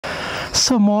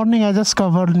So morning I just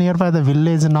covered nearby the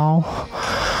village now.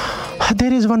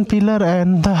 There is one pillar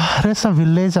and the rest of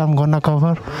village I'm gonna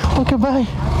cover. Okay, bye.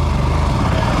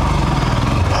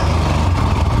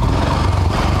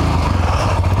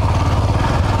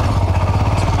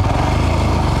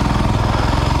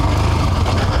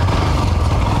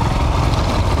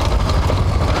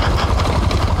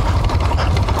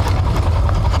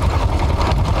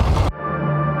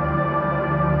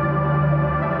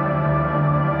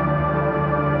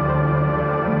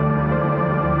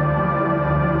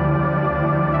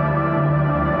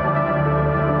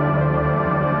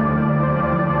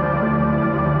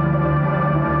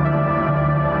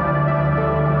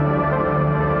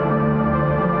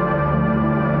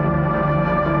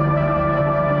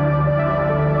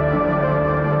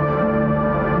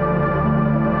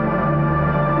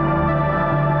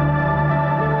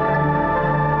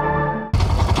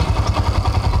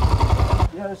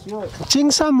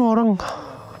 Chingsa Morang.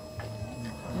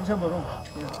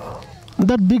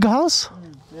 That big house?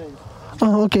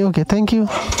 Oh, okay, thank you.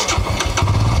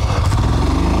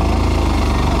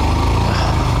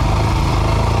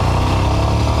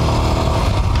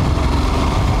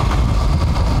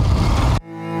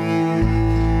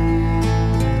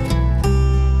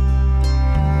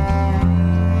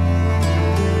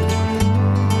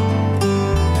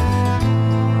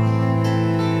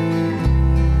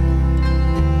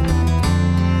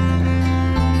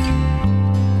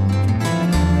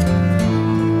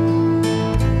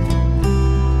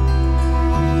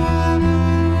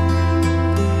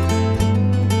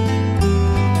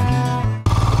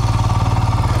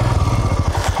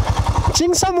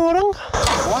 Chingsa Morang?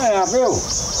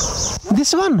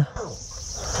 This one?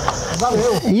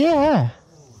 Yeah.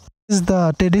 This is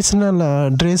the traditional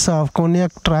dress of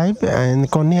Konyak tribe, and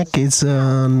Konyak is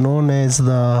known as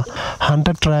the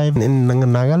hunter tribe in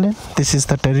Nagaland. This is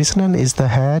the traditional, is the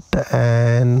hat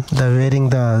and the wearing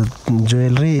the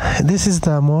jewelry. This is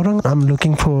the Morang. I'm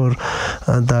looking for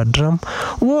the drum.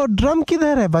 वो drum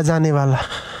किधर है बजाने वाला?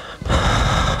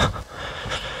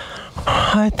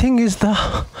 I think is the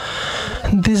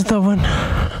this is the one.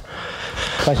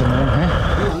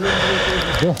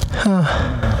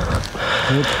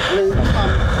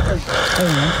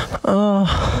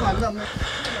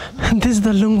 This is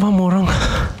the Longwa Morang.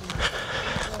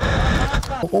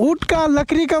 ऊट का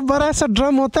लकड़ी का बड़ा ऐसा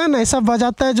ड्रम होता है ना, ऐसा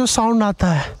बजाता है जो साउंड आता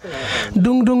है,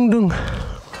 डुंग डुंग डुंग।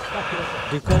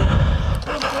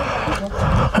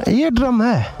 ये ड्रम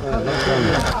है,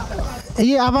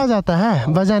 ये आवाज आता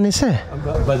है बजाने से।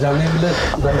 बजाने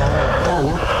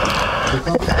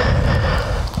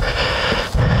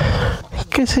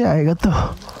कैसे आएगा तो?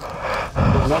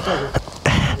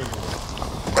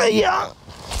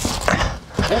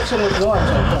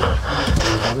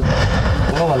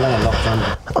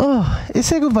 ओह,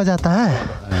 इसे को बजाता है।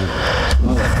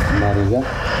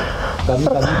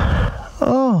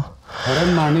 ओह,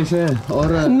 मारने से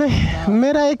और नहीं,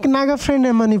 मेरा एक नागा फ्रेंड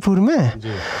है मणिपुर में,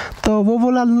 तो वो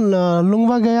बोला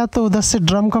लुंगवा गया तो उधर से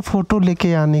ड्रम का फोटो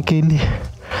लेके आने के लिए।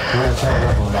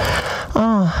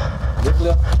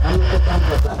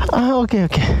 Okay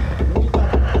okay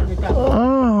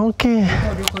okay.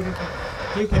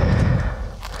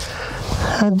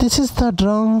 This is the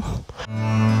drum.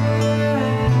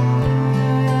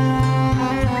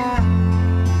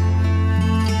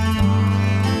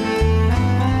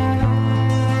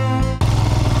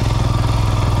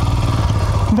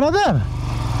 Brother,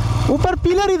 ऊपर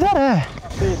पिलर इधर है।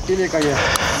 पीले का ये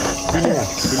पीले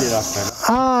रास्ता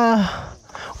है।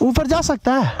 ऊपर जा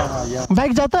सकता है?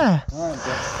 बाइक जाता है?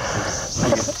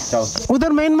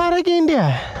 उधर म्यांमार है कि इंडिया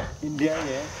है? इंडिया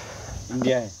है,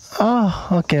 इंडिया है।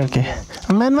 ओह, ओके ओके।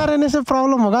 म्यांमार रहने से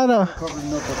प्रॉब्लम होगा ना?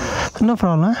 No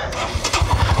problem.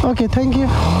 Okay, thank you.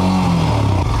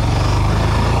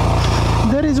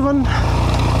 There is one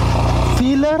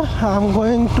pillar, I am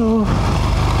going to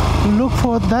look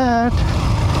for that.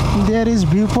 There is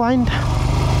viewpoint.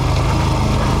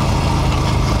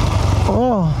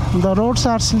 Oh, the roads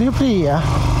are slippery.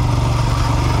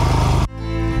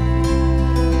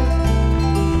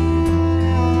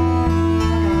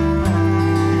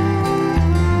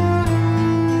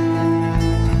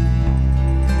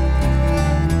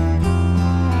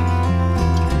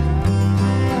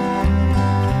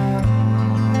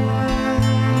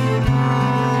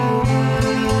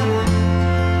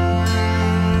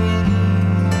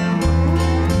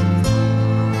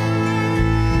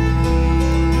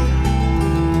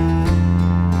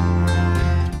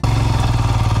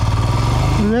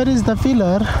 Where is the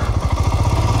pillar?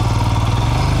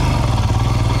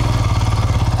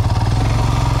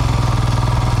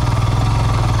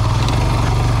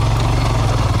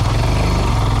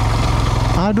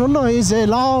 I don't know is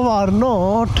allowed or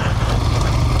not.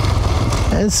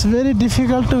 It's very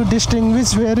difficult to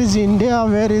distinguish where is India,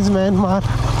 where is Myanmar.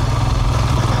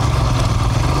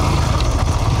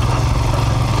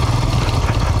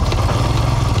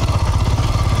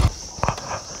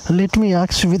 Let me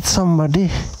ask with somebody.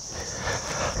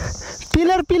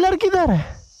 Pillar किधर है?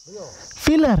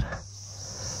 Pillar.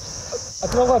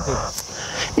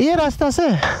 ये रास्ता से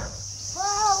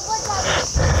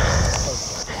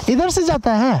इधर से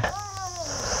जाता है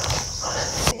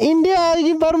India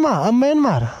की बर्मा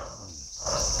म्यांमार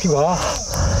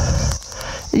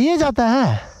ये जाता है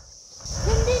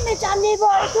हिंदी में जाने को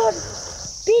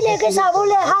पीले के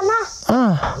साबुन है ना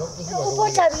ऊपर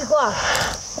चाबी को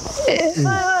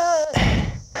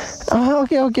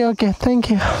okay thank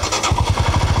you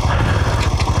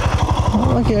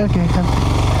okay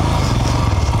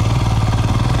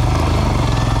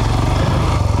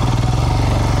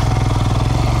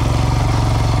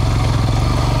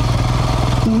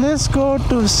let's go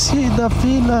to see the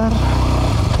pillar.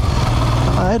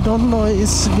 I don't know if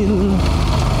it will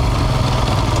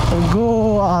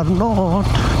go or not.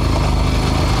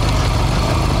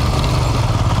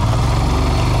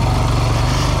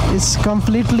 It's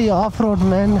completely off-road,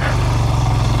 man.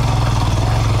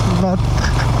 But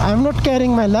I'm not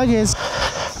carrying my luggage.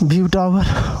 View tower,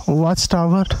 watch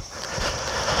tower.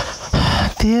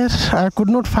 There I could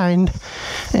not find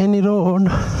any road.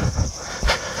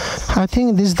 I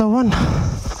think this is the one.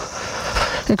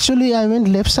 Actually I went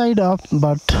left side up,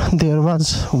 but there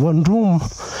was one room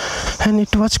and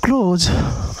it was closed.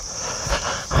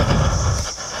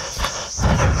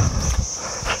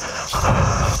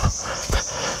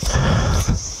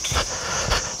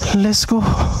 Let's go.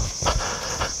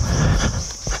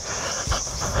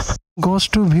 Goes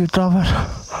to view tower.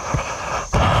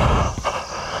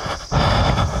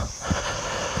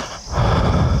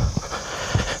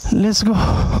 Let's go.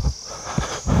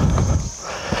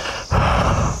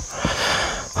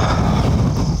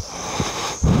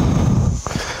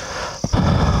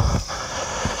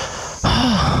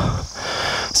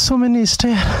 So many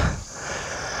stairs.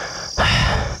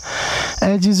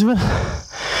 As usual,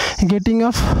 getting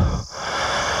up,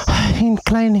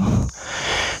 inclining,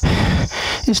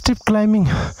 steep climbing.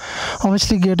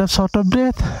 Obviously get up short of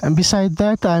breath, and beside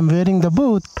that I'm wearing the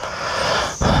boot,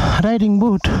 riding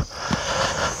boot.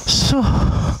 So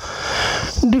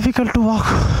difficult to walk.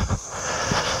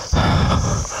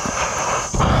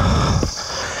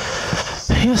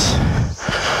 Yes,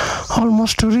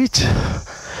 almost to reach.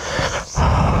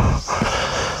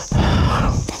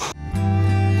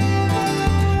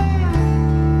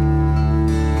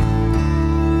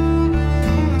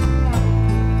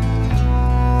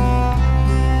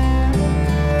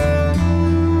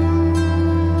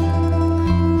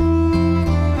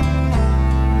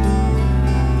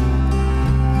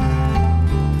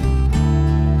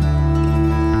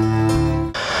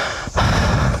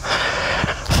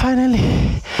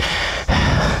 Finally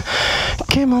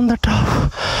came on the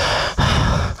top.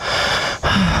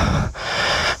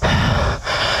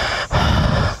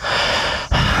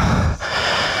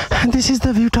 And this is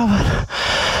the view tower.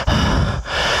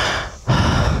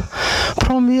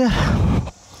 From here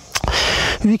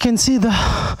we can see the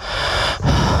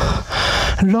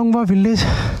Longwa village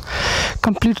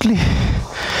completely.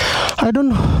 I don't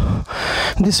know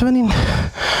this one in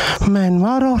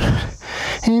Myanmar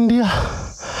or India.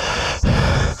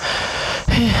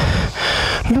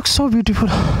 Looks so beautiful.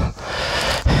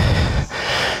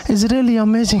 It's really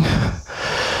amazing.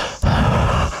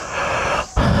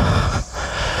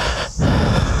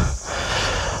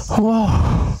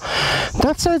 Wow,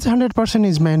 that size 100%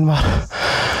 is Myanmar.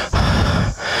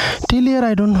 Till here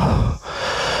I don't know.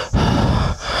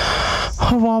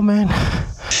 Oh, wow, man.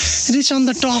 Reach on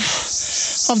the top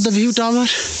of the view tower.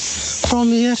 From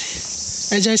here,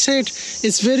 as I said,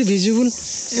 it's very visible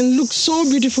and looks so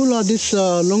beautiful. This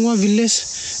Longwa village.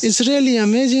 It's really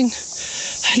amazing.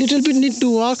 A little bit need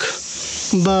to walk,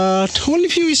 but only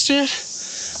few stairs.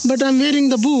 But I'm wearing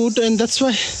the boot, and that's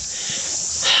why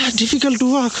difficult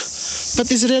to walk.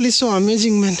 But it's really so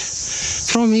amazing, man.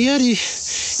 From here, you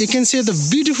can see the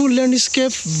beautiful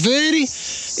landscape.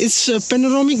 It's a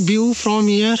panoramic view from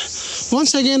here.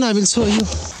 Once again, I will show you.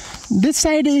 This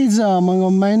side is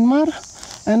Myanmar,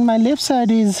 and my left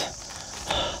side is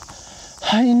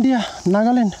India,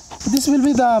 Nagaland. This will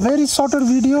be the very shorter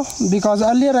video because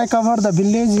earlier I covered the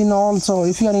village in all. So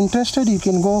if you are interested, you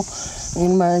can go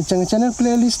in my channel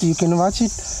playlist. You can watch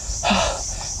it.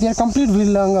 There are complete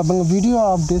video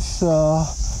of this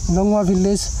Longwa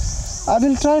village. I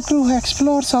will try to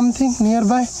explore something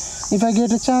nearby. If I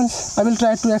get a chance, I will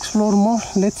try to explore more.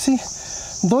 Let's see.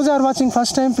 Those are watching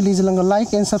first time, please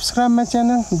like and subscribe my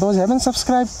channel. Those haven't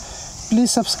subscribed, please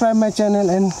subscribe my channel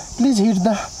and please hit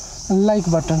the like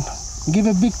button. Give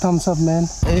a big thumbs up, man.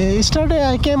 Yesterday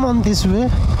I came on this way.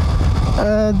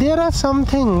 There are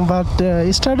something, but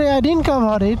yesterday I didn't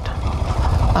cover it.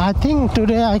 I think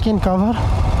today I can cover.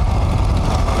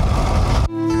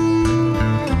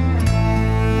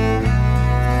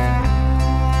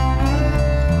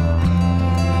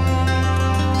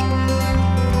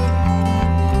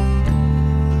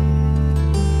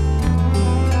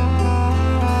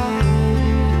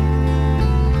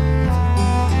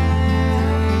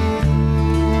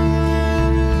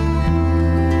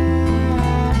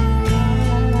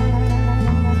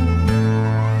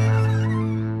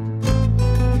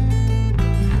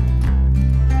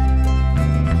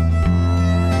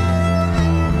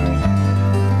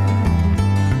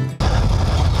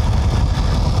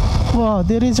 Wow,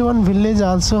 there is one village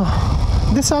also.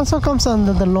 This also comes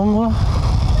under the Longwa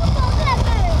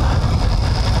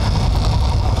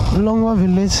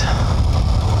village.